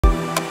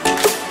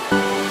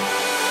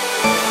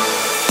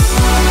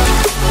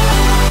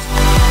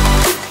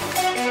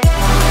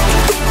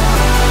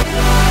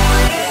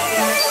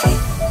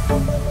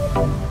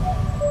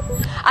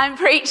I'm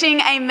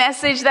preaching a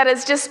message that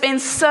has just been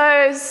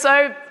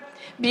so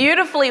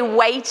beautifully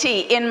weighty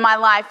in my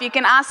life. You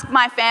can ask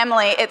my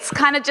family. It's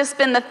kind of just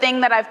been the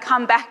thing that I've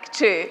come back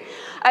to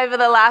over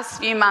the last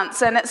few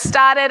months. And it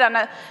started on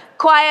a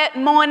quiet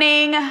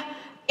morning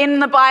in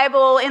the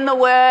Bible, in the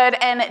Word,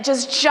 and it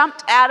just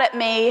jumped out at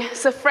me.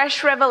 It's a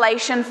fresh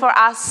revelation for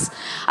us.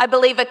 I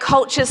believe a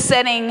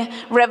culture-setting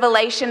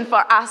revelation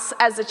for us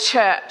as a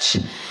church.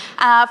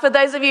 For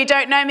those of you who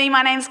don't know me,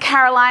 my name's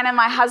Karolina.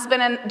 My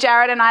husband and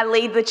Jared and I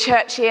lead the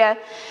church here.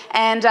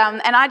 And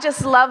I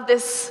just love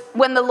this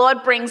when the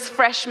Lord brings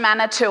fresh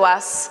manna to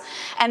us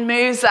and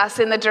moves us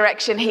in the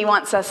direction He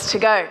wants us to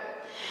go.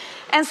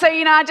 And so,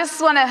 I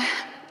just want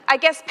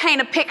to,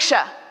 paint a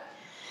picture.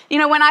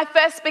 When I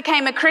first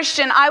became a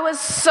Christian, I was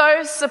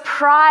so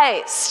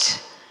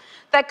surprised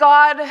that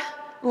God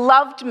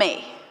loved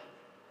me.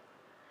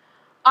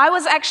 I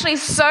was actually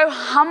so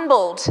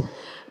humbled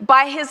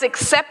by His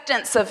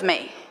acceptance of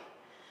me.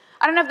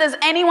 I don't know if there's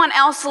anyone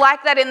else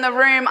like that in the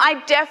room.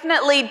 I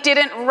definitely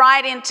didn't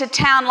ride into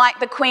town like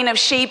the Queen of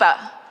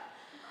Sheba.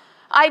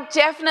 I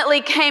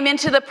definitely came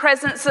into the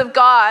presence of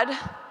God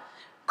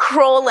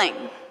crawling.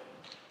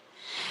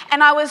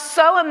 And I was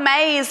so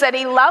amazed that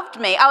He loved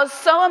me. I was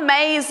so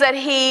amazed that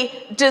He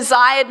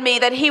desired me,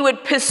 that He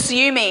would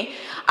pursue me.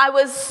 I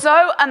was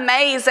so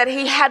amazed that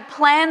He had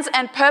plans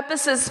and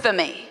purposes for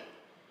me.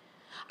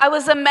 I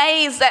was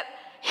amazed that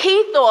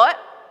He thought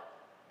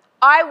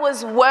I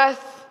was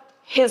worth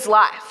His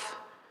life.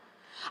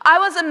 I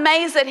was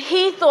amazed that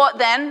He thought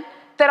then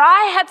that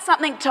I had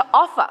something to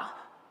offer.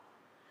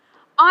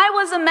 I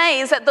was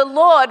amazed that the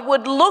Lord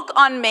would look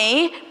on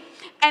me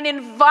and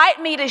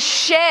invite me to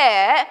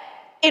share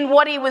in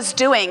what He was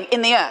doing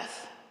in the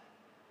earth.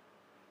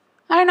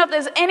 I don't know if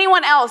there's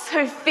anyone else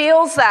who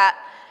feels that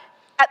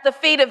at the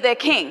feet of their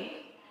King.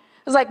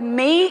 It's like,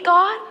 me,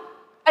 God?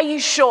 Are you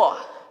sure?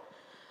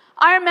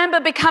 I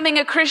remember becoming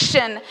a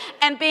Christian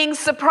and being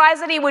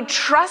surprised that He would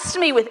trust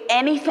me with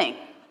anything.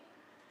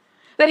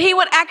 That He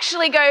would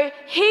actually go,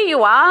 here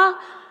you are,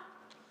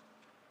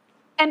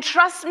 and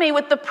trust me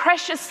with the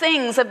precious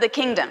things of the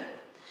kingdom.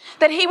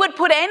 That He would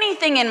put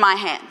anything in my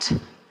hand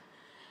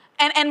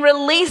and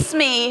release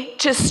me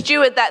to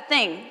steward that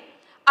thing.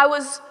 I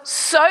was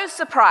so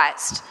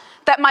surprised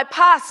that my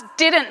past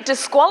didn't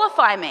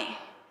disqualify me.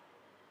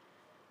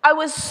 I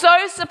was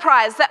so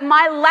surprised that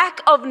my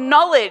lack of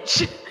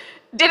knowledge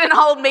didn't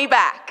hold me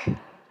back.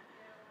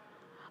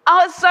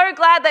 I was so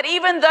glad that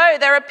even though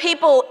there are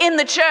people in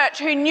the church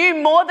who knew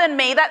more than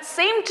me, that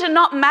seemed to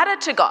not matter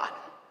to God.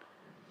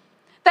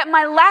 That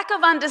my lack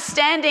of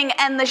understanding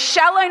and the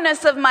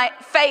shallowness of my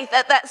faith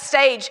at that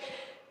stage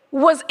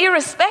was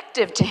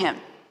irrespective to Him.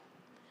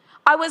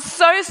 I was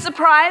so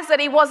surprised that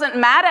He wasn't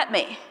mad at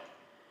me,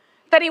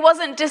 that He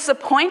wasn't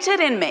disappointed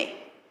in me.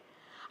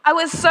 I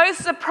was so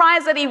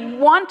surprised that He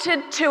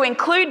wanted to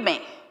include me.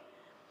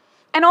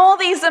 And all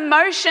these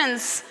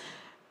emotions,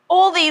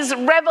 all these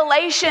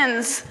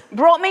revelations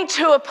brought me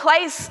to a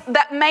place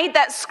that made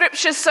that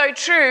scripture so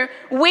true.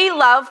 We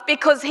love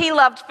because He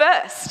loved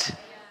first.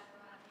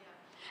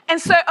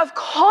 And so, of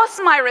course,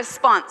 my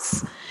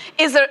response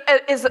is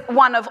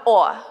one of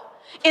awe.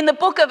 In the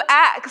book of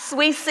Acts,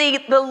 we see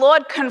the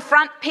Lord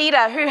confront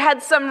Peter, who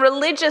had some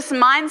religious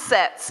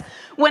mindsets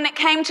when it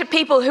came to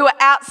people who were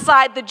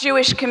outside the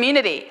Jewish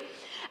community.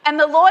 And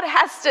the Lord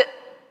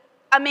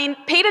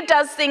Peter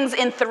does things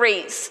in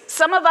threes.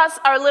 Some of us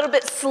are a little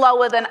bit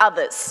slower than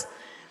others.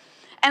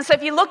 And so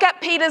if you look at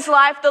Peter's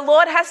life, the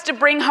Lord has to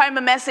bring home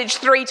a message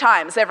 3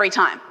 times every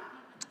time.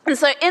 And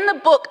so in the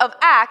book of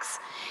Acts,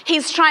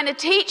 He's trying to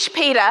teach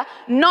Peter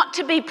not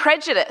to be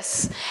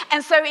prejudiced.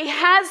 And so he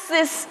has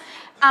this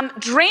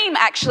dream,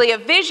 actually, a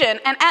vision.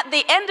 And at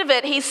the end of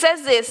it, he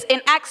says this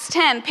in Acts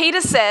 10.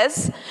 Peter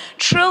says,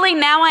 "Truly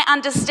now I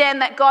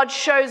understand that God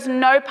shows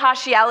no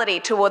partiality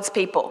towards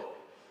people."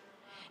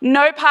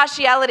 No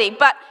partiality.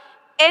 But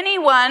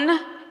anyone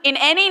in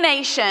any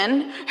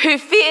nation who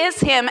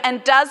fears Him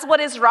and does what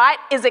is right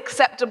is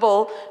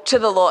acceptable to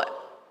the Lord.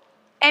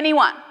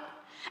 Anyone.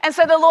 And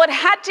so the Lord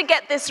had to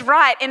get this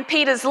right in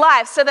Peter's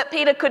life so that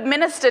Peter could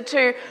minister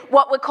to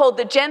what were called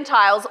the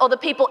Gentiles, or the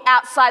people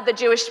outside the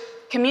Jewish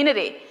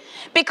community.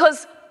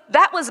 Because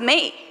that was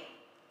me.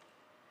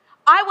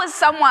 I was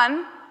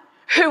someone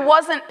who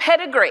wasn't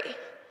pedigree.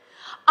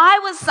 I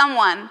was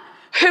someone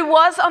who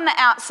was on the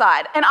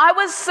outside. And I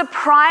was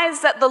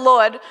surprised that the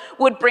Lord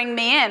would bring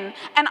me in.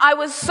 And I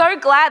was so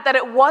glad that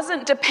it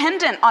wasn't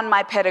dependent on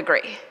my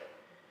pedigree.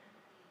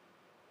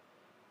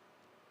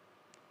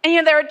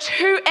 And there are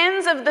 2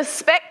 ends of the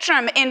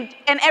spectrum and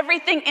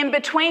everything in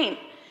between.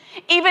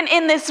 Even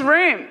in this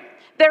room,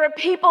 there are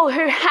people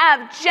who have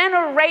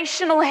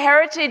generational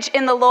heritage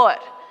in the Lord.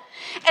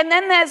 And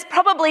then there's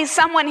probably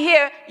someone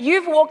here,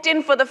 you've walked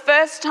in for the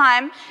first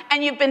time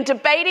and you've been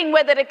debating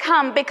whether to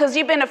come because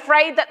you've been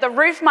afraid that the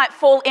roof might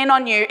fall in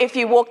on you if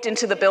you walked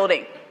into the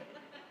building.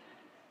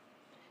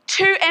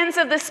 2 ends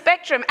of the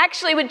spectrum.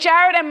 Actually, with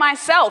Jared and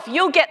myself,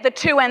 you'll get the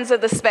 2 ends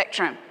of the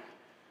spectrum.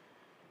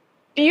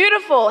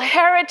 beautiful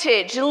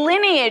heritage,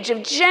 lineage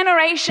of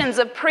generations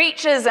of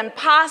preachers and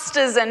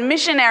pastors and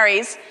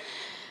missionaries.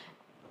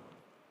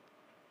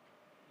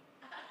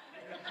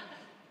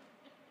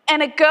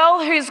 And a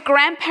girl whose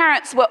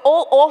grandparents were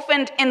all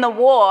orphaned in the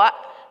war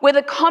with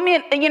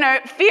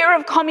a fear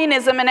of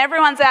communism and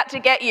everyone's out to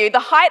get you, the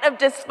height of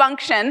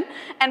dysfunction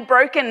and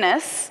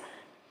brokenness.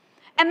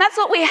 And that's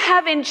what we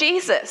have in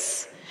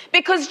Jesus,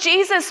 because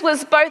Jesus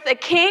was both a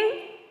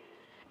king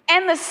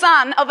and the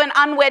son of an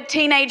unwed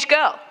teenage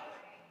girl.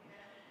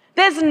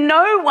 There's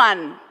no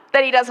one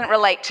that he doesn't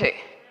relate to.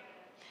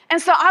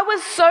 And so I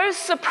was so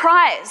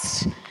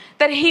surprised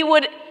that he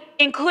would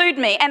include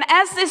me. And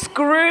as this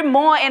grew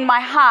more in my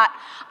heart,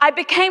 I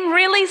became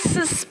really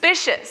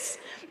suspicious.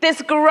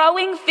 This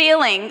growing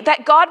feeling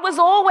that God was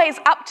always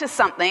up to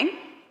something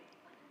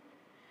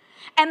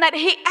and that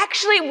he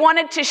actually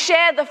wanted to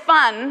share the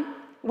fun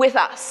with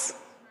us.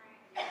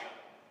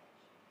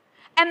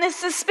 And this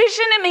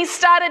suspicion in me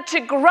started to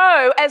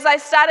grow as I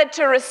started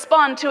to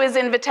respond to his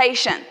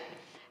invitation.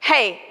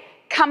 Hey,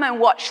 come and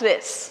watch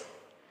this.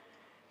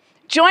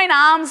 Join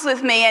arms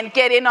with me and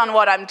get in on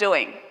what I'm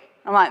doing.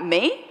 I'm like,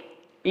 me?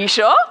 You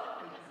sure?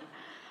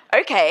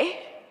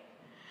 Okay.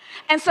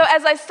 And so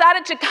as I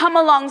started to come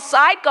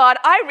alongside God,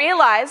 I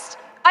realized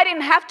I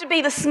didn't have to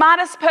be the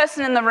smartest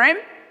person in the room.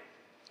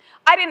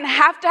 I didn't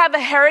have to have a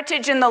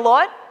heritage in the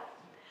Lord.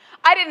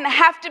 I didn't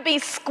have to be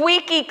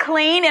squeaky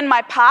clean in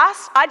my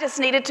past. I just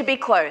needed to be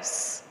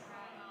close.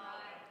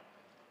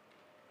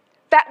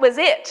 That was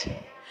it.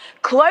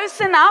 Close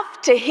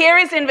enough to hear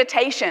his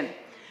invitation.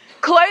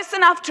 Close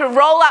enough to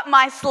roll up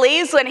my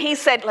sleeves when he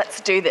said,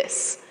 let's do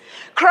this.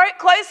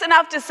 Close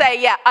enough to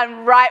say, yeah,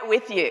 I'm right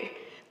with you.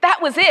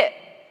 That was it.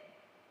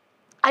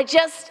 I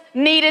just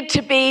needed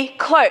to be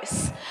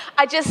close.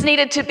 I just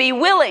needed to be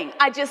willing.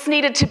 I just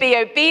needed to be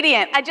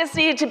obedient. I just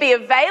needed to be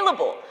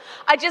available.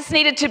 I just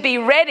needed to be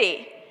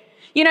ready.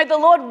 You know, the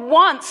Lord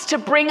wants to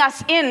bring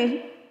us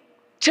in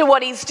to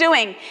what he's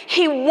doing.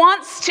 He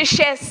wants to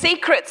share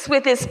secrets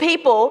with his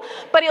people,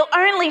 but he'll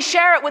only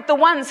share it with the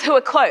ones who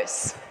are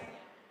close.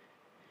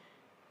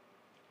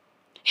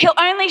 He'll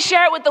only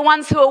share it with the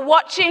ones who are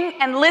watching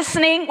and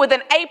listening with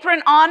an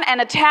apron on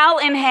and a towel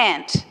in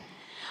hand.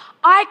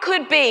 I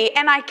could be,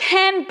 and I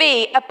can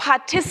be, a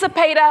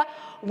participator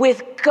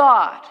with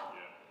God.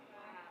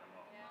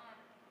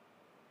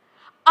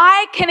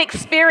 I can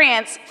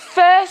experience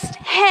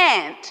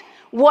firsthand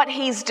what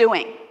he's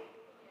doing.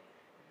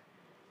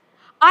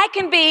 I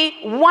can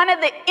be one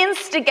of the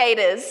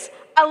instigators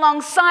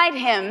alongside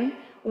him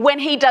when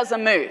he does a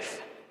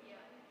move.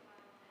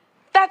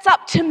 That's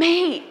up to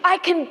me. I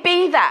can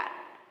be that.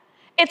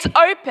 It's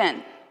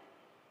open.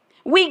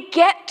 We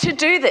get to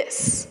do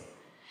this.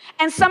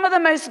 And some of the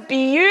most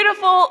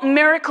beautiful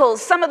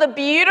miracles, some of the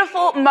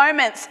beautiful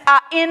moments are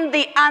in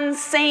the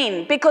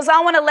unseen, because I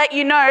want to let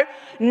you know,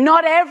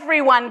 not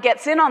everyone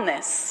gets in on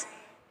this.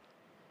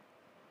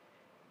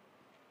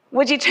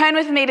 Would you turn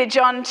with me to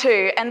John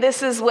 2? And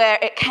this is where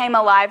it came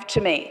alive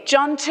to me.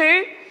 John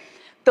 2,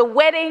 the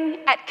wedding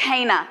at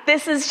Cana.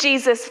 This is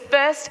Jesus'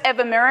 first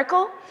ever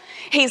miracle.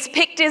 He's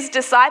picked his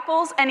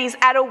disciples and he's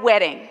at a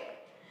wedding.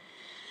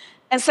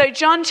 And so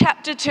John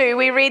chapter 2,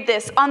 we read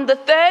this. On the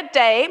third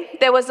day,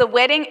 there was a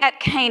wedding at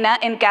Cana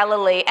in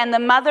Galilee, and the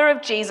mother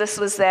of Jesus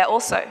was there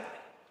also.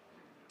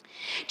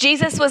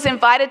 Jesus was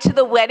invited to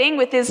the wedding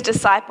with his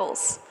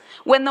disciples.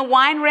 When the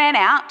wine ran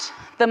out,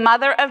 the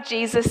mother of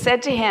Jesus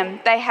said to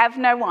him, "They have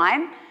no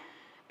wine."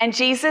 And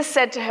Jesus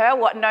said to her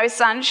what no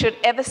son should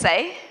ever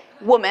say,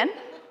 "Woman,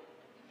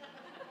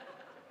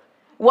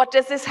 what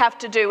does this have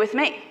to do with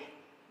me?"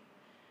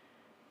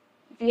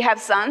 If you have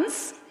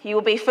sons, you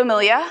will be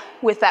familiar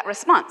with that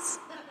response.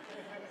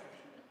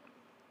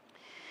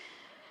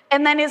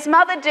 And then his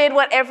mother did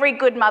what every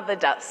good mother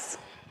does.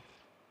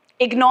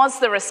 Ignores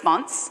the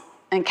response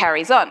and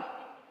carries on.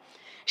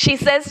 She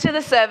says to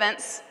the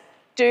servants,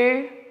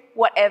 "Do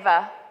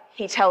whatever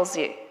he tells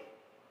you."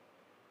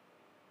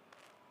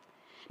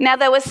 Now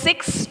there were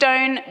 6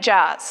 stone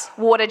jars,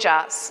 water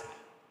jars,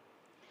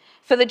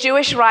 for the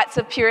Jewish rites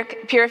of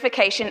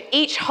purification,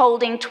 each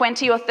holding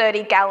 20 or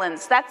 30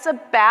 gallons. That's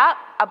about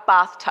a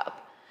bathtub.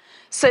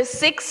 So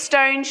 6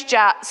 stone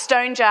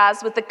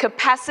jars with the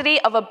capacity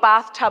of a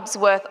bathtub's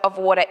worth of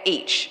water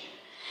each.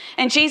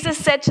 And Jesus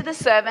said to the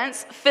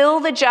servants, "Fill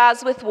the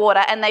jars with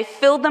water," and they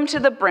filled them to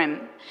the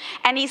brim.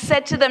 And he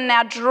said to them,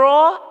 "Now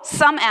draw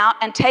some out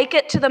and take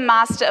it to the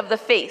master of the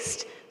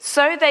feast."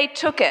 So they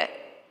took it.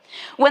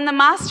 When the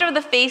master of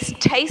the feast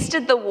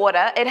tasted the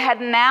water, it had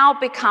now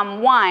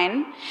become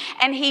wine,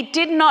 and he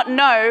did not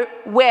know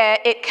where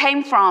it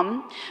came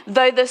from,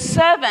 though the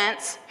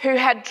servants who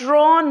had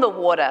drawn the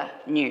water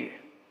knew.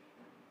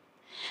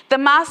 The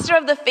master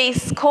of the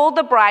feast called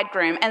the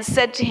bridegroom and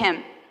said to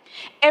him,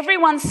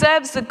 "Everyone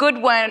serves the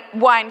good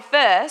wine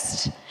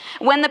first.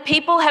 When the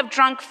people have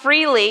drunk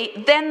freely,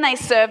 then they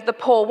serve the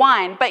poor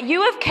wine. But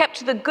you have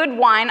kept the good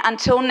wine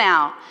until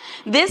now."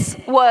 This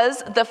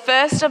was the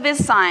first of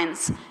his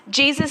signs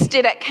Jesus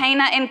did at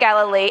Cana in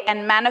Galilee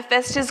and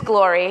manifest his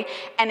glory,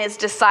 and his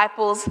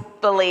disciples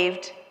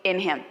believed in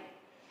him.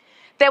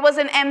 There was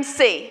an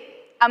MC,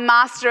 a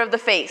master of the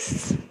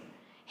feasts.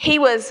 He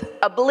was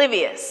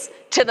oblivious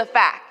to the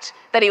fact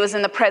that he was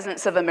in the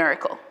presence of a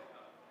miracle.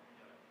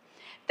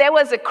 There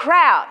was a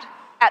crowd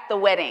at the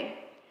wedding.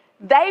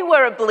 They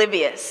were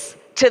oblivious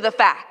to the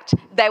fact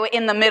they were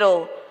in the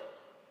middle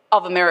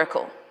of a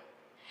miracle.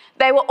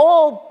 They were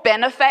all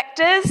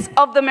benefactors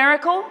of the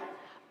miracle,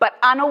 but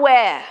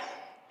unaware,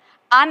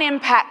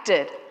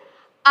 unimpacted,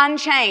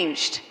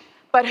 unchanged.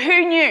 But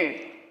who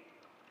knew?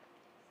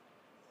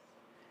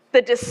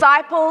 The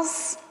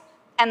disciples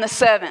and the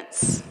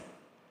servants.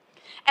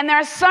 And there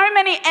are so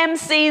many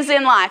MCs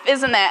in life,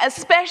 isn't there?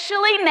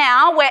 Especially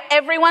now where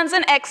everyone's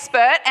an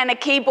expert and a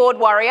keyboard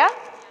warrior.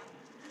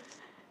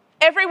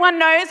 Everyone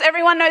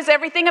knows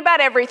everything about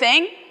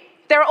everything.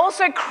 There are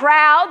also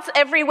crowds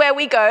everywhere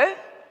we go.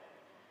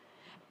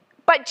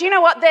 But do you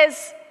know what?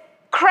 There's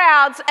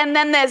crowds and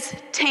then there's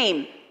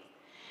team.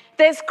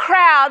 There's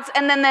crowds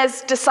and then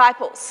there's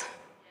disciples.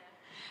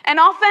 And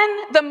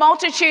often the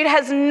multitude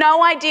has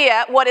no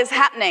idea what is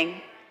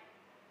happening.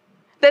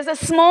 There's a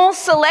small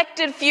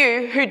selected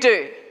few who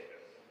do.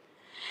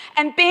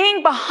 And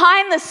being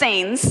behind the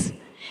scenes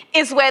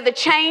is where the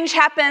change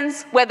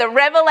happens, where the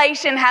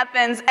revelation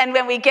happens, and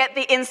when we get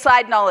the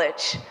inside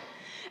knowledge.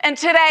 And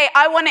today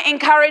I want to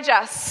encourage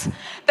us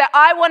that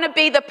I want to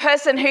be the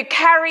person who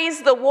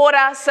carries the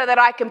water so that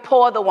I can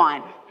pour the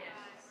wine.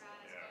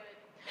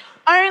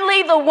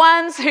 Only the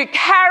ones who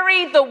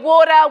carry the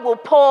water will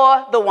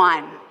pour the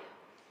wine.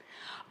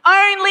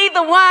 Only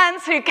the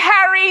ones who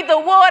carry the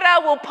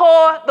water will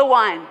pour the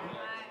wine.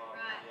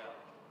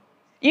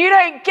 You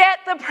don't get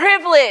the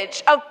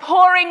privilege of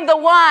pouring the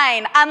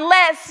wine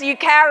unless you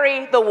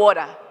carry the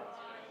water.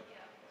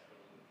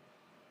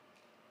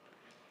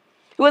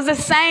 It was the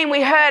same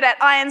we heard at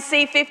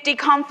INC 50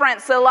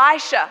 conference,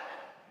 Elijah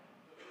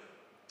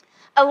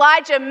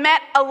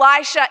met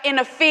Elisha in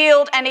a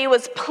field and he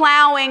was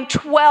plowing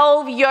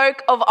 12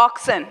 yoke of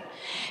oxen.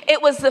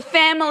 It was the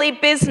family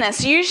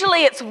business.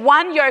 Usually it's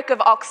one yoke of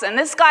oxen.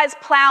 This guy's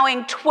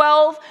plowing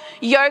 12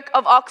 yoke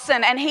of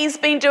oxen and he's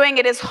been doing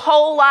it his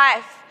whole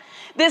life.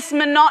 This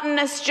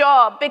monotonous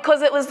job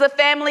because it was the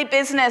family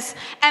business.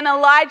 And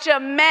Elijah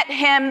met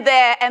him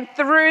there, and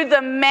through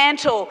the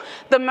mantle,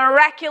 the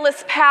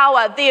miraculous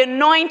power, the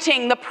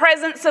anointing, the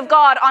presence of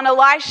God on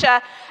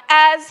Elisha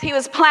as he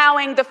was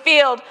plowing the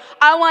field.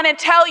 I want to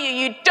tell you,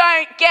 you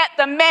don't get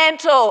the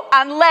mantle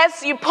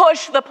unless you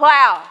push the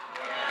plow.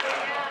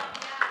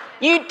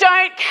 You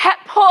don't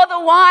pour the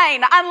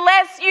wine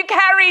unless you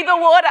carry the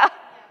water.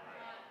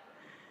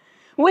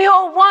 We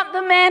all want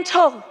the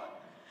mantle.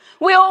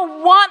 We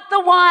all want the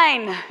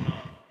wine.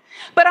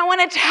 But I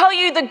want to tell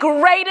you the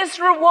greatest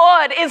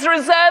reward is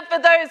reserved for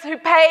those who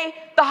pay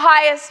the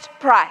highest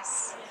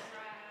price.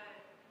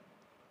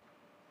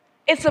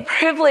 It's a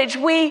privilege.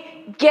 We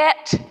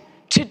get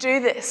to do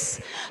this.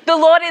 The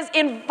Lord is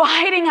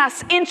inviting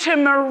us into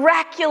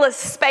miraculous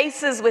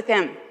spaces with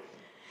Him.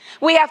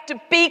 We have to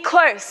be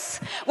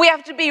close. We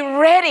have to be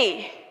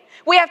ready.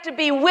 We have to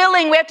be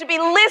willing. We have to be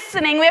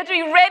listening. We have to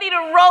be ready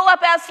to roll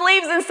up our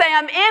sleeves and say,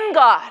 I'm in,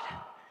 God.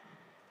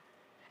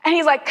 And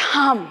He's like,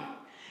 come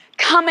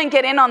and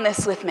get in on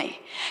this with me.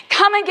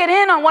 Come and get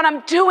in on what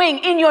I'm doing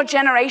in your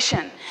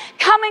generation.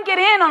 Come and get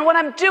in on what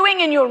I'm doing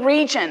in your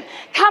region.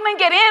 Come and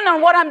get in on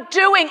what I'm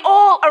doing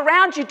all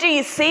around you. Do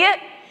you see it?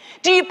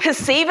 Do you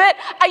perceive it?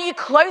 Are you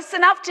close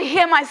enough to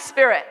hear my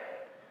spirit?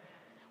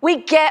 We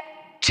get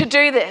to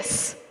do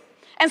this.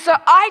 And so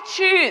I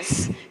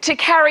choose to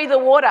carry the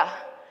water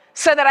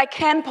so that I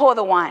can pour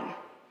the wine,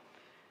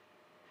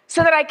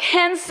 so that I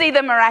can see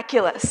the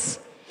miraculous.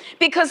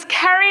 Because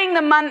carrying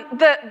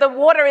the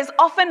water is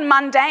often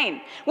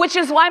mundane, which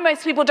is why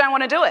most people don't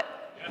want to do it.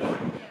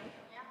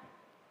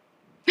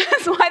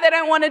 That's why they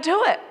don't want to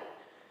do it.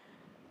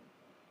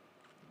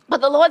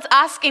 But the Lord's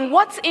asking,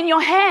 what's in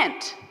your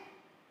hand?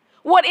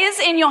 What is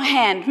in your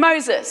hand,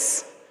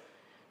 Moses?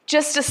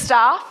 Just a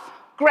staff?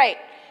 Great.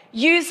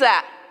 Use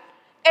that.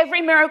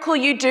 Every miracle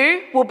you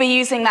do will be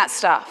using that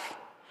staff.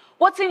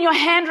 What's in your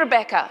hand,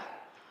 Rebecca?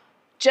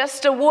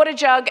 Just a water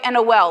jug and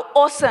a well.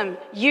 Awesome.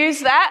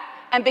 Use that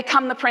and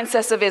become the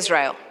princess of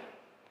Israel.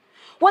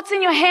 What's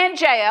in your hand,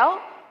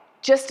 JL?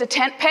 Just a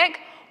tent peg?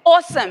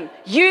 Awesome.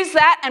 Use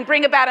that and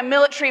bring about a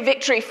military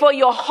victory for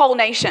your whole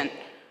nation.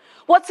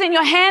 What's in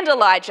your hand,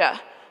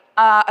 Elijah?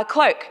 A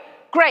cloak.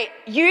 Great.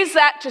 Use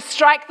that to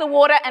strike the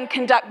water and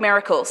conduct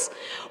miracles.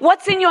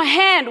 What's in your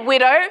hand,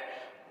 widow?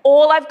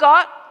 All I've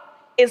got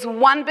is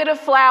one bit of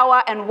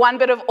flour and one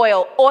bit of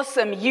oil.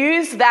 Awesome.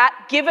 Use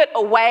that, give it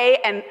away,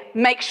 and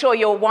make sure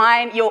your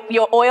wine,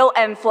 your oil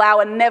and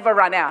flour never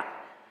run out.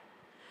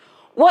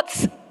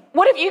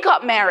 What have you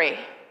got, Mary?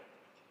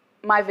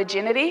 My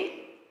virginity?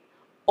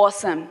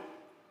 Awesome.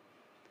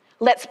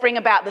 Let's bring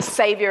about the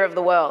Savior of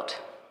the world.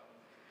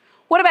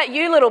 What about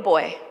you, little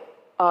boy?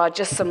 Oh,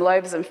 just some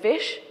loaves and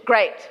fish?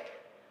 Great.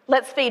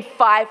 Let's feed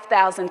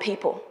 5,000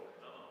 people.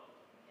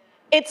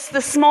 It's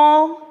the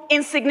small,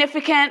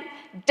 insignificant,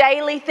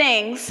 daily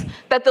things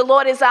that the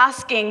Lord is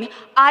asking,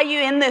 are you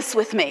in this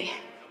with me?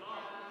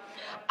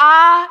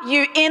 Are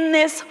you in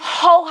this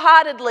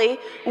wholeheartedly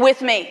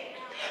with me?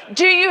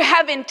 Do you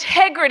have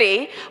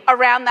integrity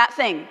around that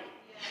thing?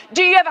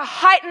 Do you have a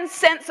heightened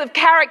sense of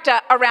character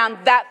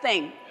around that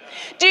thing?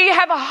 Do you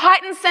have a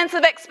heightened sense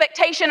of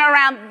expectation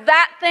around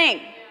that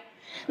thing?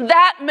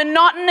 That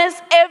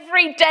monotonous,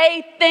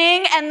 everyday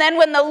thing, and then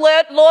when the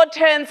Lord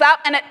turns up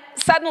and it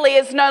suddenly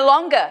is no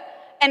longer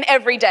an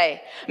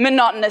everyday,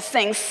 monotonous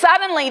thing.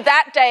 Suddenly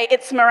that day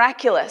it's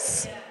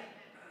miraculous.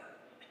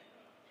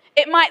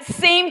 It might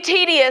seem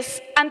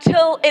tedious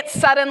until it's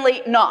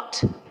suddenly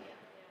not.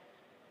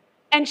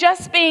 And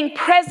just being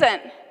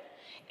present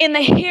in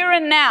the here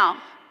and now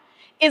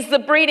is the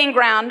breeding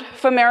ground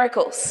for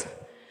miracles.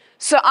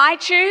 So I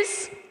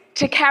choose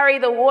to carry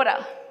the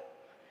water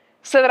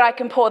so that I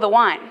can pour the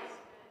wine.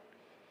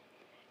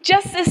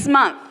 Just this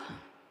month,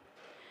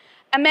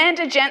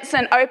 Amanda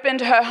Jensen opened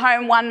her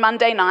home one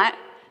Monday night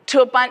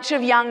to a bunch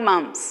of young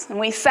mums. And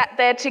we sat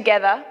there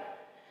together,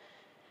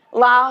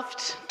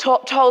 laughed,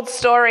 told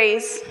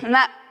stories. And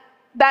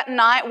that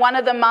night, one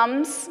of the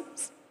mums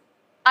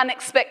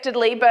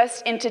unexpectedly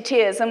burst into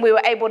tears, and we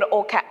were able to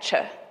all catch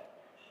her.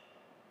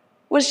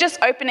 Was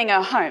just opening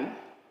her home.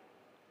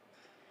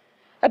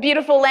 A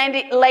beautiful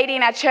lady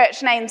in our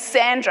church named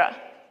Sandra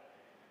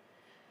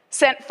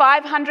sent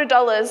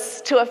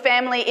 $500 to a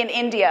family in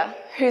India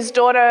whose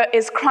daughter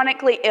is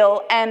chronically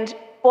ill and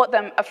bought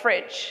them a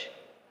fridge.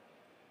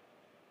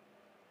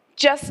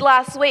 Just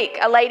last week,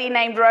 a lady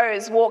named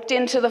Rose walked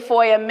into the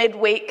foyer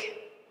midweek,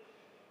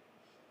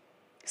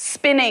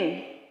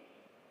 spinning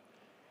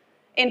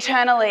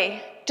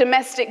internally,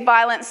 domestic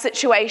violence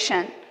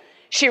situation.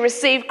 She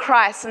received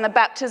Christ and the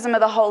baptism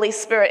of the Holy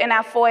Spirit in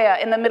our foyer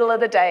in the middle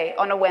of the day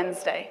on a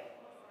Wednesday.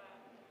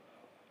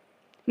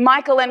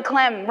 Michael and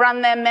Clem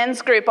run their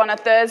men's group on a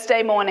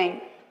Thursday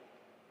morning.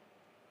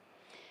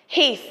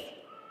 Heath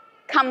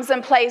comes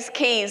and plays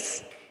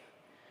keys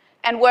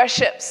and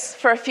worships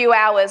for a few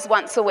hours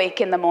once a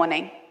week in the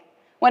morning.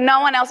 When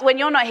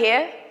you're not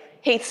here,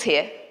 Heath's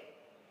here.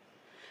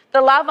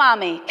 The Love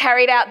Army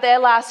carried out their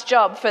last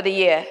job for the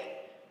year.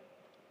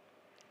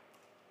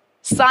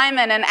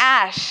 Simon and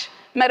Ash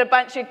met a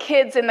bunch of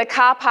kids in the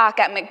car park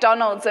at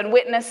McDonald's and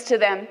witnessed to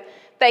them.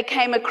 They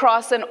came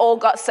across and all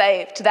got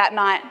saved that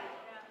night.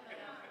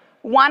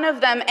 One of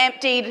them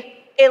emptied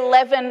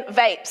 11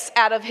 vapes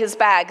out of his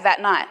bag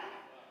that night.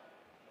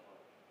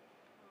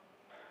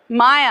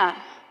 Maya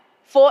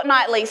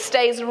fortnightly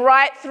stays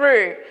right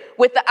through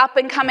with the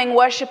up-and-coming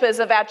worshipers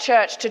of our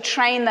church to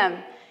train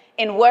them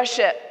in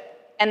worship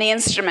and the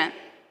instrument.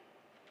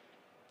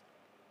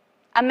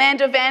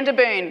 Amanda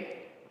Vanderboon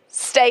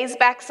stays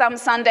back some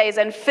Sundays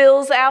and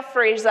fills our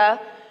freezer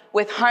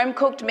with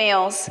home-cooked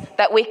meals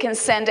that we can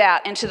send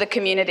out into the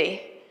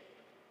community.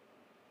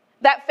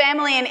 That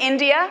family in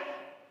India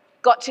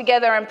got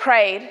together and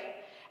prayed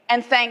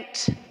and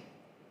thanked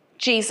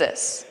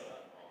Jesus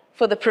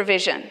for the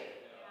provision.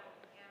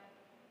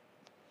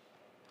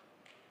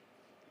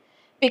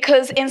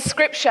 Because in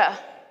Scripture,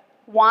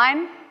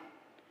 wine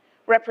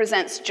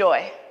represents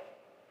joy.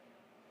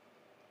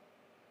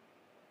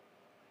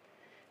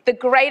 The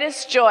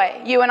greatest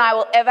joy you and I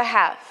will ever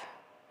have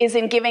is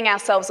in giving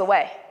ourselves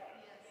away.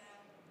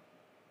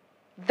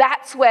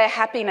 That's where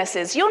happiness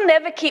is. You'll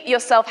never keep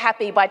yourself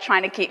happy by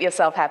trying to keep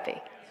yourself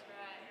happy.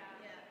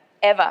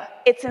 Ever.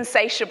 It's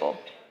insatiable.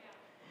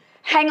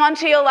 Hang on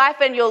to your life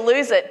and you'll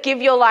lose it.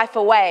 Give your life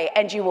away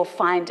and you will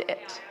find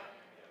it.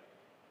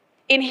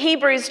 In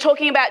Hebrews,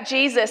 talking about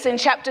Jesus in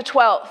chapter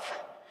 12,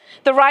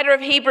 the writer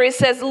of Hebrews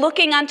says,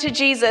 looking unto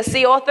Jesus,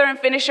 the author and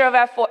finisher of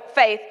our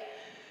faith,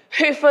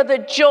 who for the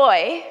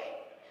joy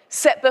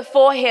set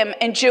before him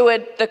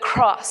endured the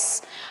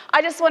cross.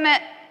 I just want to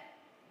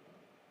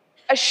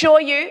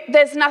assure you,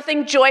 there's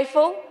nothing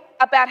joyful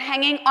about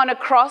hanging on a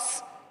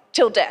cross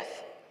till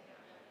death.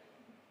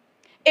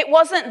 It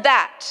wasn't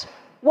that.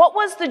 What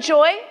was the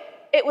joy?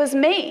 It was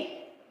me,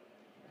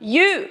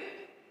 you.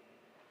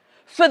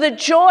 For the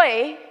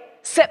joy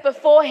set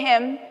before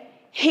him,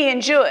 he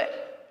endured.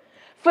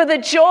 For the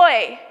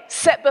joy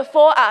set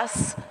before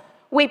us,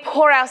 we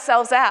pour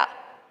ourselves out.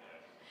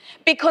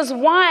 Because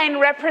wine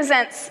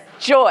represents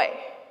joy.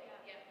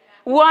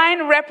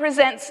 Wine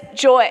represents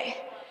joy.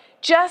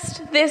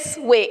 Just this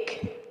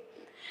week,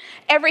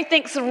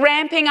 everything's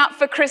ramping up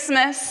for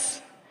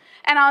Christmas.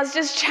 And I was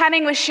just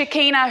chatting with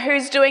Shakina,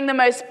 who's doing the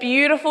most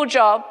beautiful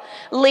job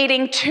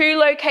leading 2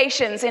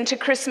 locations into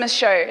Christmas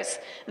shows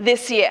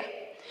this year.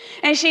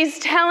 And she's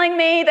telling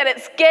me that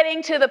it's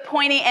getting to the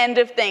pointy end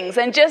of things.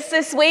 And just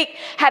this week,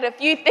 had a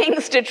few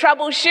things to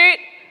troubleshoot.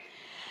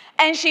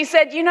 And she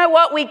said, you know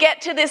what, we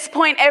get to this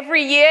point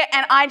every year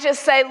and I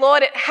just say,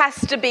 Lord, it has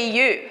to be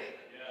you.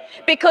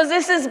 Because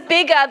this is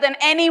bigger than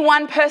any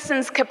one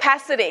person's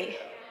capacity.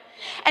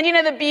 And you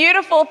know, the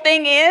beautiful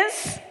thing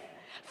is,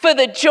 for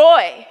the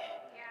joy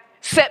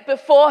set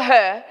before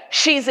her,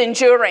 she's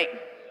enduring.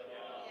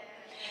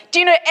 Do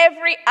you know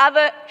every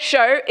other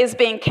show is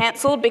being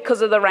cancelled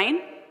because of the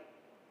rain?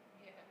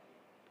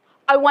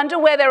 I wonder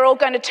where they're all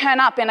going to turn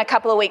up in a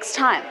couple of weeks'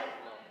 time.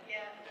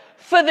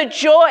 For the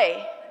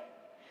joy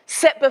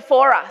set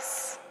before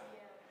us.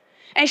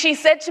 And she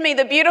said to me,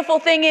 the beautiful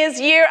thing is,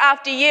 year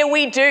after year,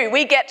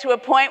 we get to a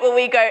point where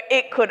we go,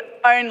 it could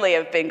only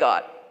have been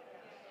God.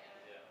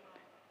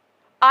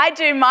 I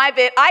do my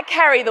bit, I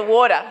carry the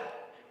water,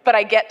 but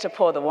I get to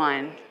pour the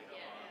wine.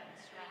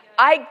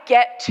 I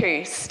get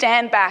to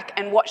stand back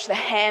and watch the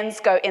hands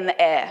go in the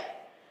air,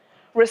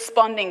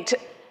 responding to,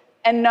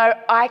 and know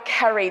I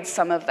carried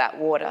some of that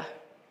water.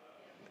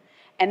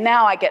 And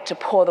now I get to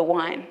pour the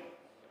wine.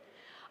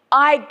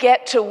 I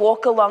get to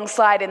walk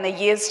alongside in the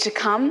years to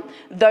come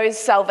those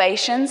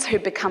salvations who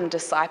become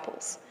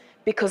disciples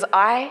because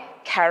I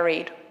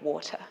carried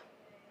water.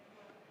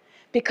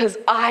 Because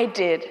I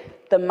did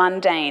the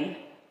mundane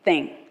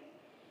thing.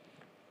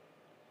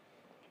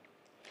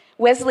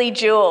 Wesley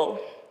Jewell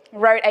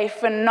wrote a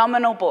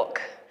phenomenal book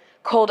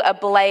called A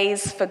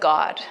Blaze for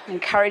God. I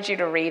encourage you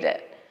to read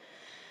it.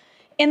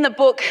 In the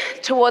book,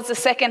 towards the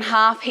second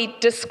half, he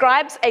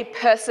describes a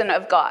person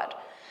of God.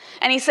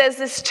 And he says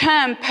this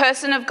term,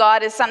 person of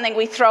God, is something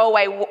we throw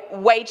away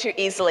way too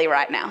easily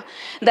right now.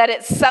 That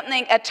it's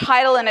something, a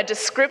title and a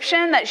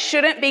description that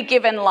shouldn't be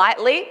given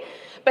lightly.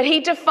 But he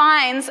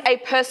defines a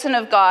person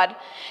of God.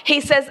 He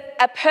says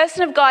a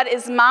person of God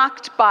is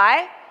marked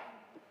by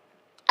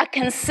a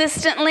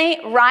consistently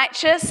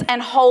righteous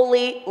and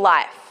holy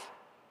life.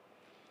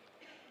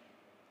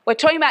 We're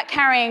talking about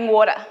carrying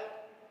water.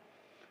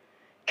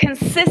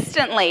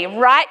 Consistently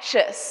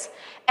righteous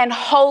and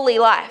holy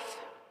life.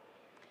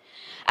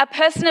 A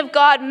person of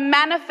God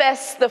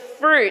manifests the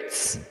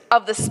fruits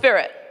of the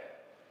Spirit.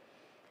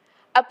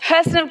 A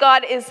person of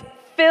God is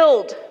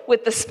filled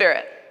with the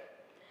Spirit.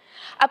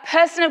 A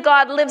person of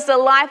God lives a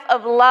life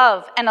of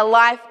love and a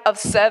life of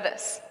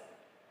service.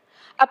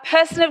 A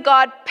person of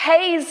God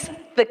pays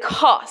the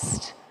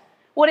cost.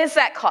 What is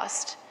that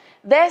cost?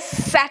 They're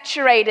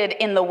saturated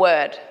in the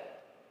Word.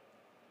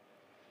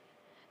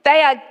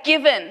 They are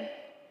given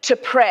to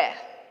prayer.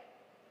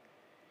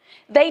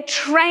 They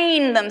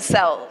train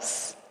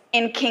themselves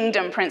in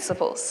kingdom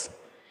principles.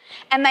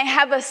 And they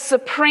have a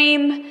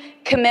supreme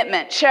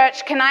commitment.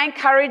 Church, can I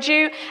encourage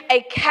you?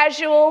 A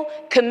casual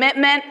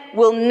commitment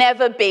will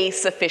never be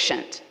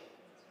sufficient.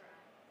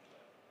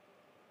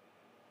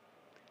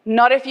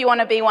 Not if you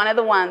want to be one of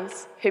the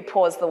ones who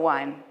pours the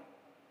wine.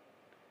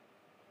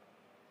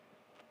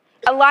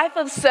 A life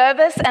of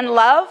service and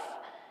love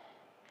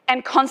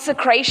and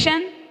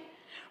consecration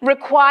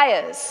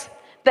requires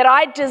that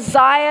I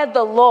desire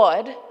the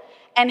Lord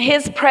and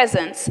His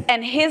presence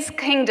and His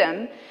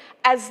kingdom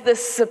as the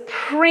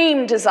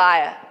supreme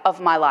desire of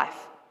my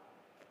life.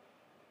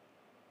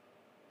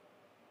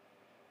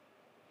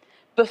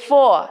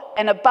 Before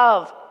and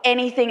above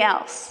anything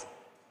else,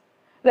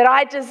 that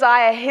I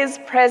desire His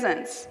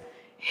presence,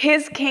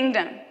 His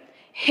kingdom,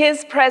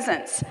 His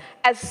presence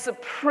as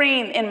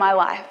supreme in my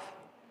life.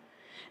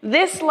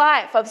 This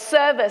life of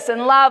service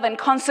and love and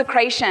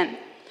consecration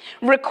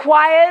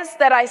requires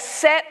that I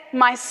set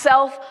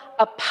myself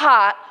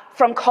apart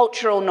from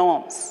cultural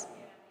norms.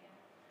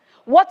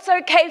 What's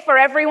okay for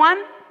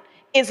everyone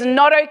is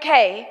not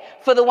okay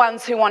for the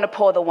ones who want to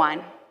pour the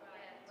wine.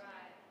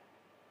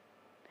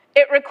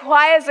 It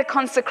requires a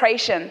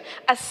consecration,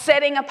 a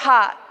setting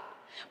apart.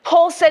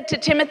 Paul said to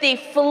Timothy,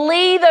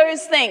 flee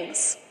those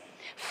things.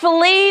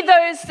 Flee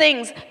those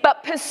things,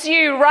 but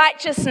pursue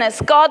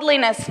righteousness,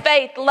 godliness,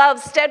 faith, love,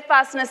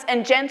 steadfastness,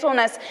 and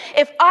gentleness.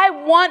 If I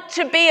want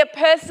to be a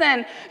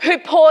person who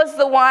pours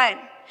the wine,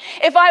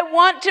 if I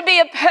want to be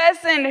a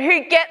person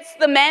who gets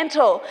the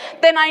mantle,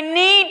 then I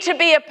need to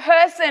be a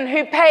person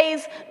who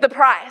pays the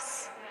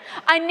price.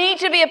 I need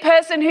to be a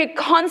person who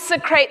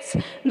consecrates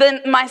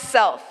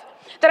myself.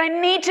 That I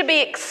need to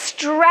be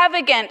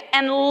extravagant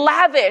and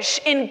lavish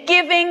in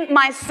giving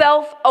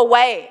myself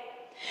away.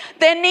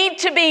 There need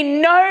to be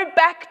no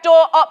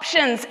backdoor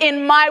options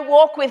in my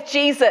walk with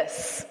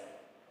Jesus.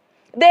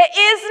 There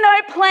is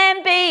no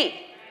plan B.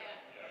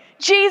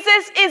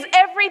 Jesus is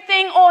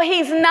everything or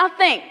He's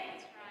nothing.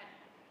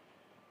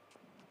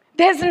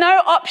 There's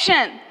no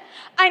option.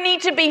 I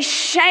need to be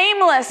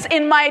shameless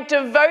in my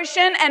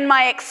devotion and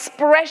my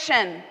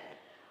expression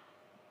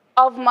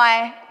of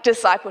my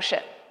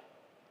discipleship.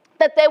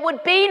 That there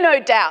would be no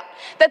doubt,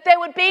 that there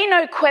would be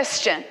no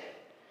question.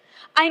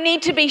 I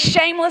need to be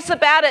shameless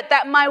about it,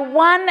 that my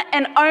one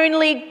and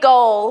only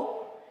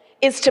goal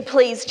is to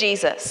please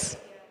Jesus.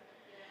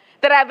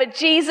 That I have a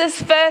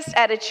Jesus first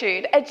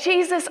attitude, a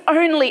Jesus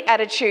only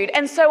attitude,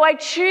 and so I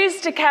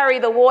choose to carry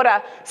the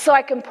water so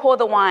I can pour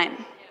the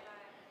wine.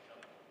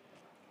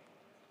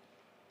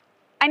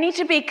 I need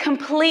to be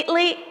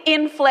completely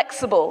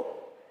inflexible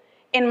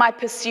in my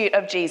pursuit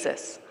of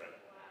Jesus.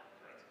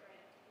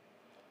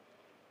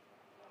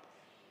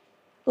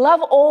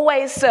 Love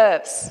always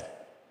serves.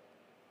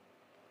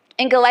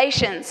 In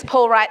Galatians,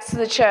 Paul writes to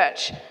the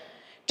church,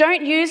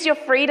 don't use your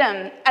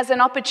freedom as an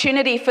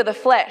opportunity for the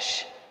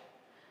flesh,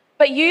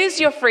 but use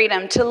your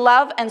freedom to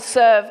love and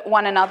serve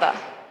one another.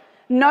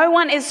 No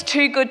one is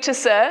too good to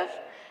serve,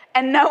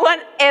 and no one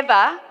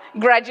ever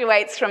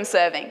graduates from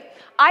serving.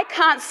 I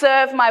can't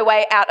serve my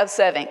way out of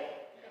serving.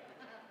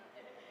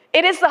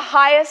 It is the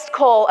highest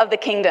call of the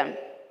kingdom.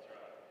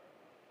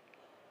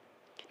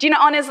 Do you know,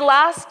 on his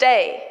last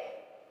day,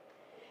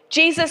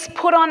 Jesus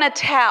put on a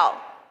towel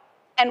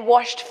and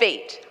washed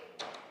feet.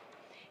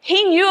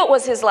 He knew it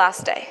was his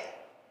last day.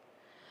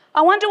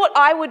 I wonder what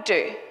I would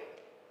do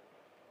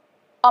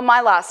on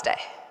my last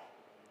day.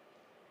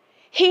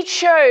 He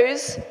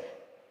chose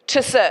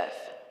to serve.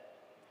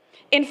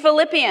 In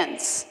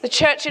Philippians, the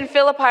church in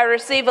Philippi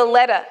receive a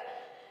letter,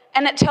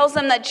 and it tells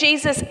them that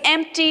Jesus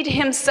emptied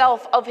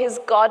himself of his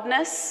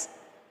godness,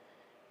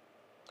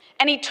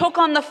 and he took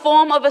on the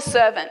form of a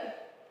servant,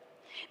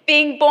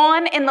 being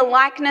born in the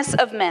likeness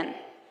of men.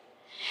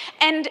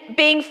 And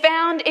being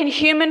found in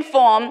human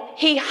form,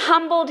 he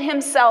humbled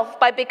himself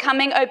by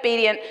becoming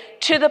obedient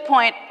to the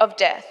point of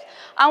death.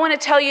 I want to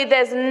tell you,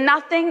 there's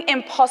nothing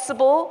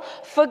impossible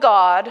for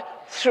God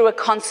through a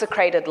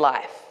consecrated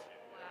life.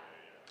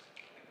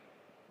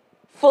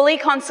 Fully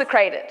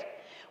consecrated.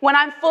 When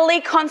I'm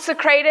fully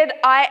consecrated,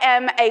 I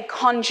am a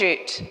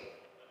conduit.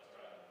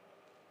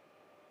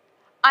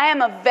 I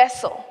am a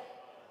vessel.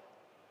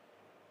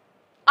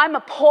 I'm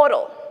a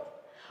portal.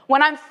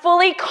 When I'm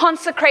fully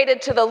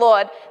consecrated to the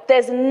Lord,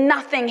 there's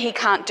nothing he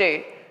can't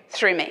do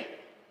through me.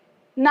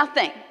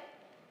 Nothing.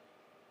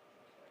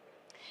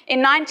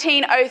 In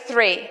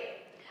 1903,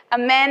 a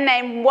man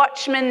named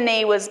Watchman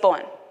Nee was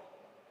born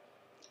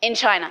in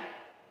China.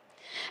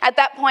 At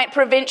that point,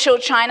 provincial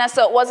China,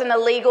 so it wasn't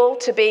illegal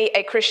to be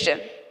a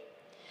Christian.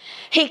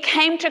 He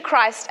came to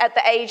Christ at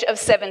the age of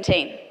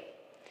 17.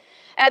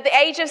 And at the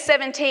age of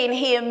 17,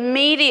 he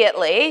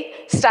immediately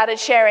started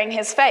sharing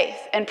his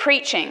faith and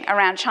preaching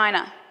around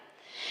China.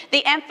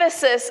 The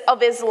emphasis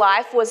of his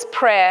life was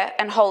prayer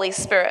and Holy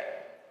Spirit.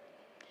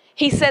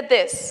 He said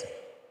this,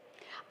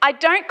 "I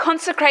don't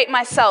consecrate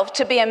myself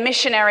to be a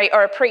missionary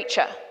or a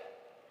preacher.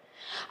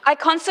 I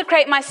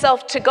consecrate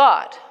myself to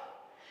God,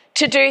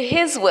 to do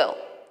his will,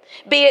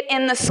 be it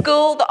in the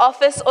school, the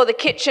office, or the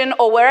kitchen,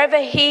 or wherever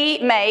he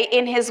may,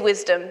 in his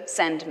wisdom,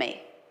 send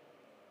me."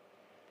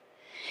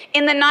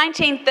 In the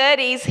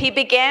 1930s, he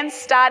began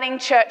starting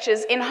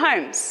churches in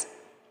homes,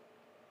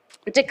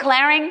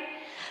 declaring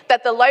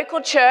that the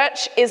local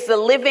church is the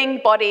living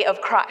body of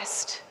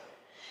Christ.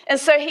 And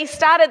so he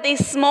started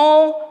these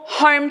small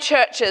home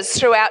churches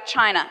throughout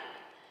China.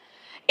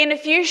 In a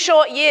few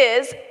short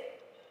years,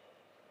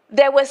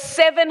 there were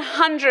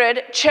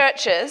 700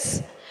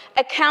 churches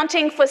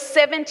accounting for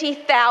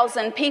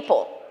 70,000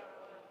 people.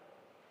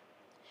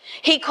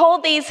 He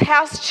called these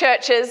house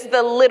churches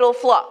the little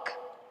flock.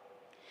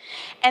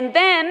 And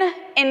then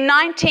in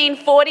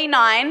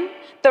 1949,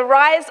 the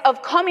rise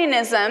of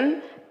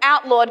communism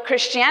outlawed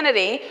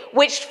Christianity,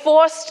 which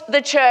forced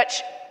the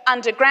church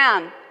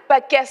underground.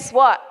 But guess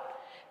what?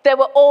 There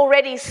were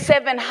already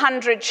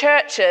 700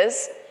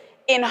 churches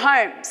in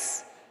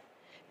homes.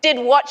 Did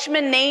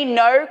Watchman Nee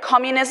know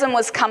communism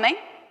was coming?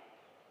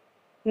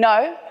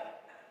 No.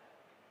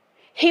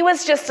 He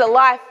was just a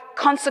life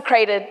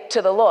consecrated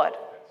to the Lord.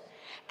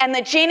 And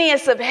the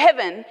genius of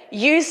heaven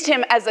used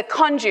him as a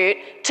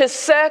conduit to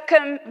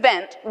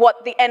circumvent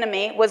what the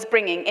enemy was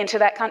bringing into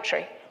that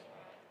country.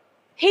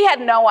 He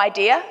had no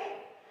idea.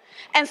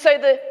 And so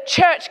the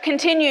church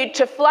continued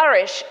to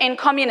flourish in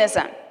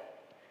communism.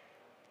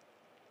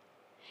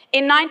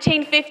 In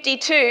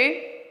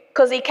 1952,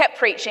 because he kept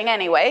preaching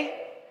anyway,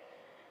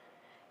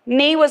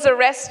 Nee was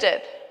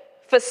arrested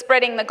for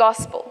spreading the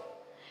gospel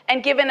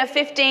and given a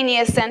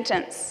 15-year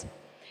sentence.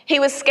 He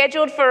was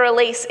scheduled for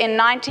release in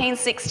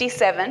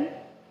 1967,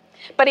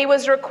 but he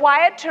was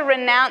required to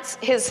renounce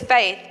his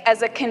faith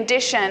as a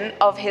condition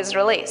of his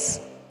release.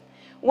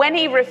 When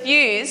he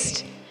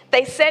refused,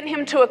 they sent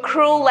him to a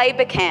cruel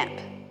labor camp.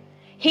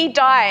 He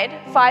died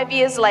 5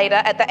 years later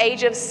at the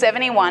age of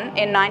 71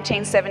 in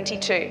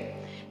 1972.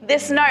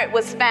 This note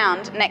was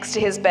found next to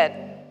his bed.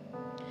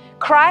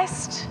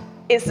 "Christ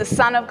is the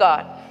Son of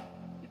God,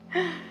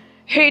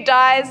 who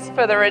dies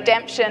for the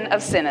redemption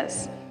of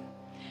sinners,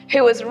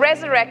 who was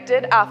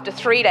resurrected after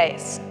 3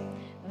 days.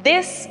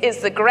 This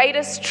is the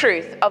greatest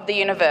truth of the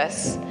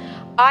universe.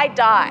 I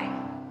die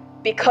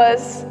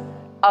because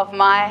of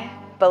my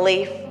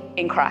belief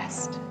in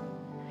Christ."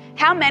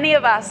 How many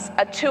of us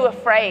are too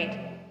afraid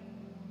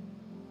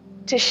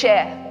to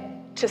share,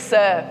 to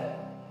serve?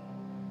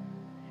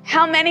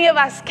 How many of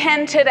us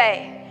can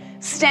today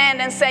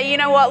stand and say, "You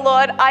know what,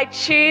 Lord, I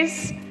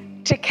choose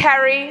to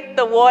carry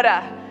the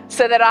water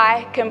so that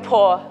I can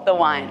pour the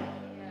wine"?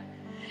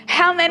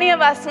 How many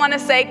of us want to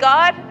say,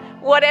 "God,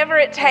 whatever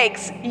it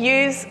takes,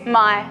 use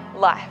my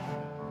life"?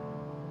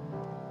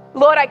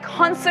 Lord, I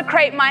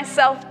consecrate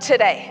myself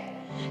today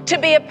to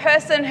be a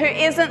person who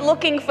isn't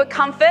looking for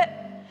comfort,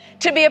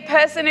 to be a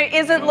person who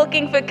isn't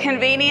looking for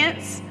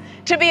convenience,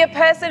 to be a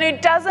person who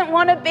doesn't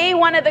want to be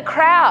one of the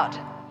crowd,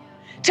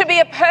 to be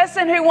a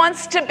person who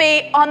wants to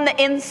be on the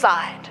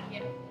inside,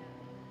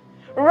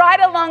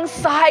 right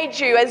alongside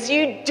you as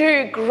you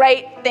do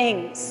great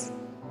things.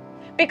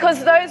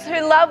 Because those who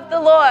love the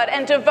Lord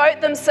and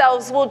devote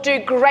themselves will do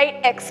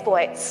great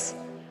exploits.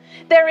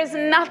 There is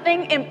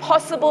nothing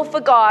impossible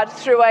for God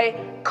through a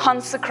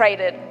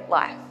consecrated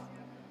life.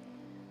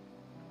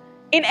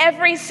 In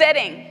every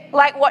setting,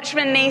 like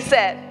Watchman Nee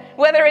said,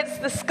 whether it's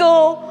the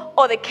school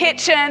or the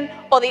kitchen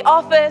or the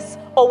office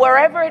or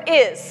wherever it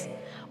is,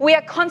 we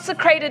are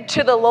consecrated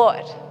to the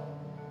Lord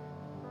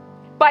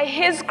by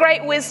His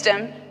great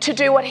wisdom to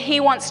do what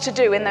He wants to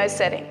do in those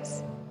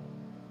settings.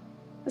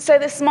 So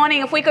this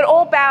morning, if we could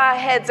all bow our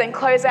heads and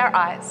close our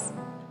eyes.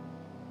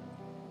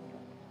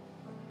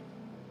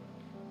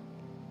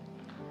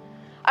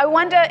 I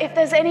wonder if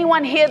there's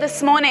anyone here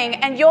this morning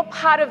and you're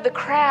part of the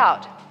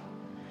crowd.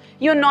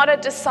 You're not a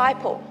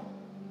disciple,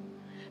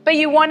 but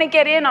you want to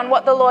get in on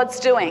what the Lord's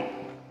doing.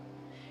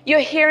 You're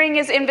hearing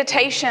His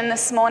invitation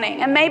this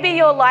morning, and maybe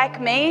you're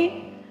like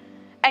me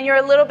and you're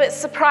a little bit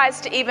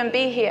surprised to even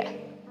be here.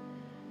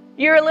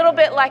 You're a little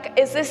bit like,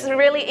 is this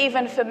really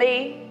even for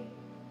me?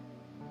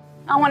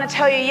 I want to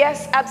tell you,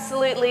 yes,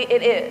 absolutely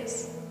it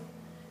is.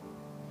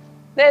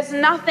 There's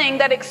nothing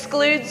that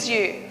excludes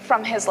you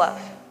from His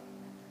love.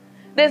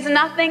 There's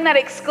nothing that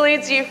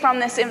excludes you from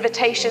this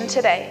invitation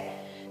today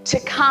to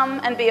come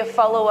and be a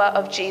follower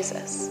of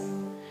Jesus,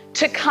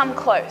 to come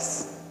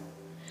close.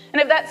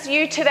 And if that's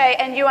you today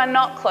and you are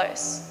not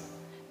close,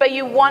 but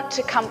you want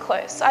to come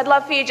close, I'd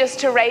love for you just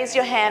to raise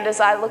your hand as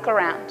I look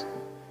around.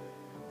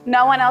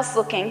 No one else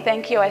looking.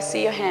 Thank you. I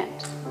see your hand.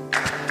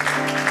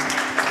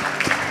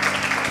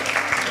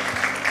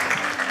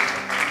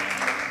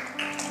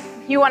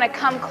 You want to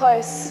come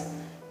close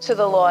to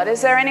the Lord.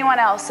 Is there anyone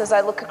else as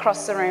I look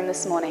across the room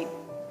this morning?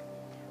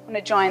 I want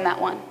to join that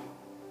one.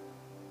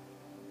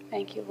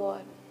 Thank you,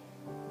 Lord.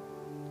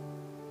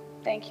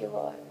 Thank you,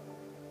 Lord.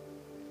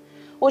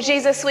 Well,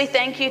 Jesus, we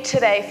thank you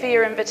today for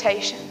your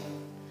invitation.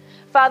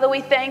 Father,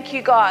 we thank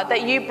you, God,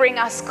 that you bring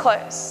us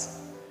close,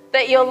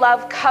 that your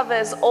love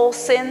covers all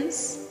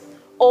sins,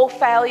 all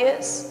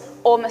failures,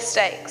 all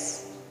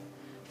mistakes.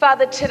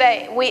 Father,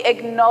 today we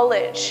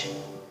acknowledge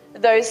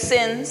those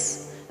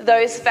sins,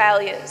 those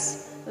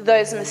failures,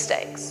 those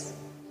mistakes.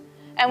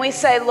 And we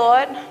say,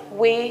 Lord,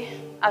 we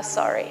are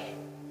sorry.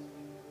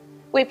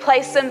 We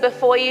place them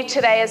before you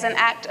today as an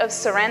act of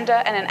surrender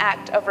and an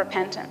act of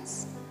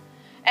repentance.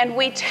 And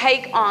we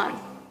take on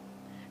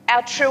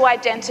our true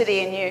identity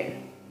in you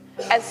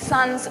as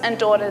sons and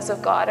daughters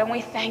of God. And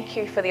we thank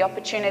you for the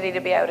opportunity to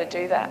be able to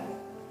do that.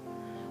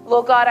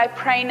 Lord God, I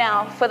pray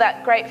now for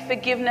that great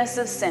forgiveness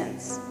of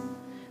sins,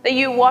 that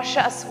you wash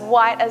us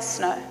white as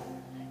snow.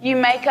 You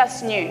make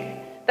us new,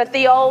 that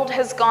the old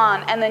has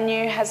gone and the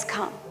new has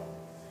come.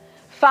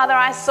 Father,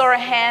 I saw a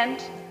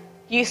hand,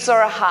 you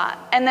saw a heart,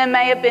 and there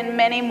may have been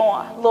many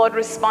more, Lord,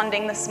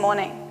 responding this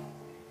morning.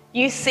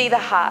 You see the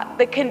heart,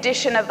 the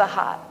condition of the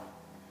heart.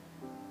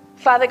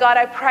 Father God,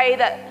 I pray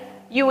that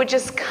you would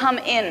just come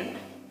in.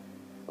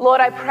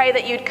 Lord, I pray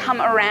that you'd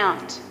come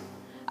around.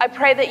 I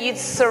pray that you'd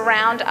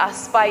surround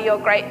us by your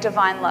great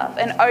divine love,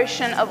 an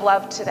ocean of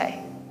love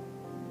today.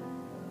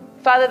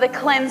 Father, the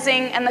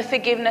cleansing and the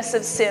forgiveness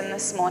of sin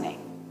this morning.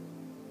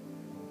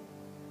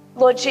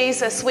 Lord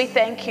Jesus, we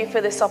thank you for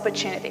this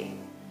opportunity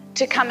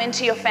to come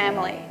into your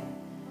family,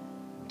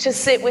 to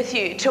sit with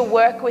you, to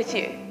work with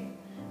you,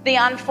 the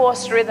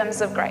unforced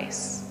rhythms of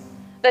grace.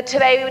 That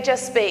today would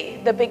just be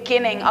the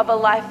beginning of a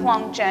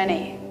lifelong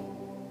journey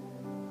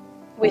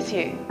with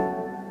you.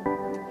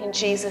 In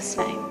Jesus'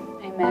 name,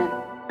 amen.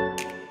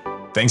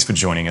 Thanks for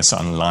joining us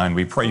online.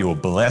 We pray you were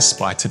blessed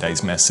by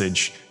today's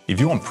message. If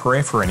you want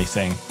prayer for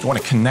anything, you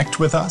want to connect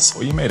with us,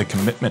 or you made a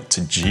commitment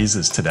to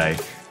Jesus today,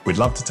 we'd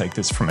love to take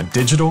this from a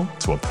digital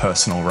to a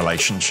personal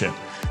relationship.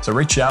 So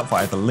reach out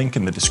via the link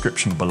in the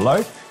description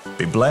below.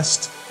 Be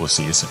blessed. We'll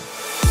see you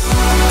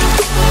soon.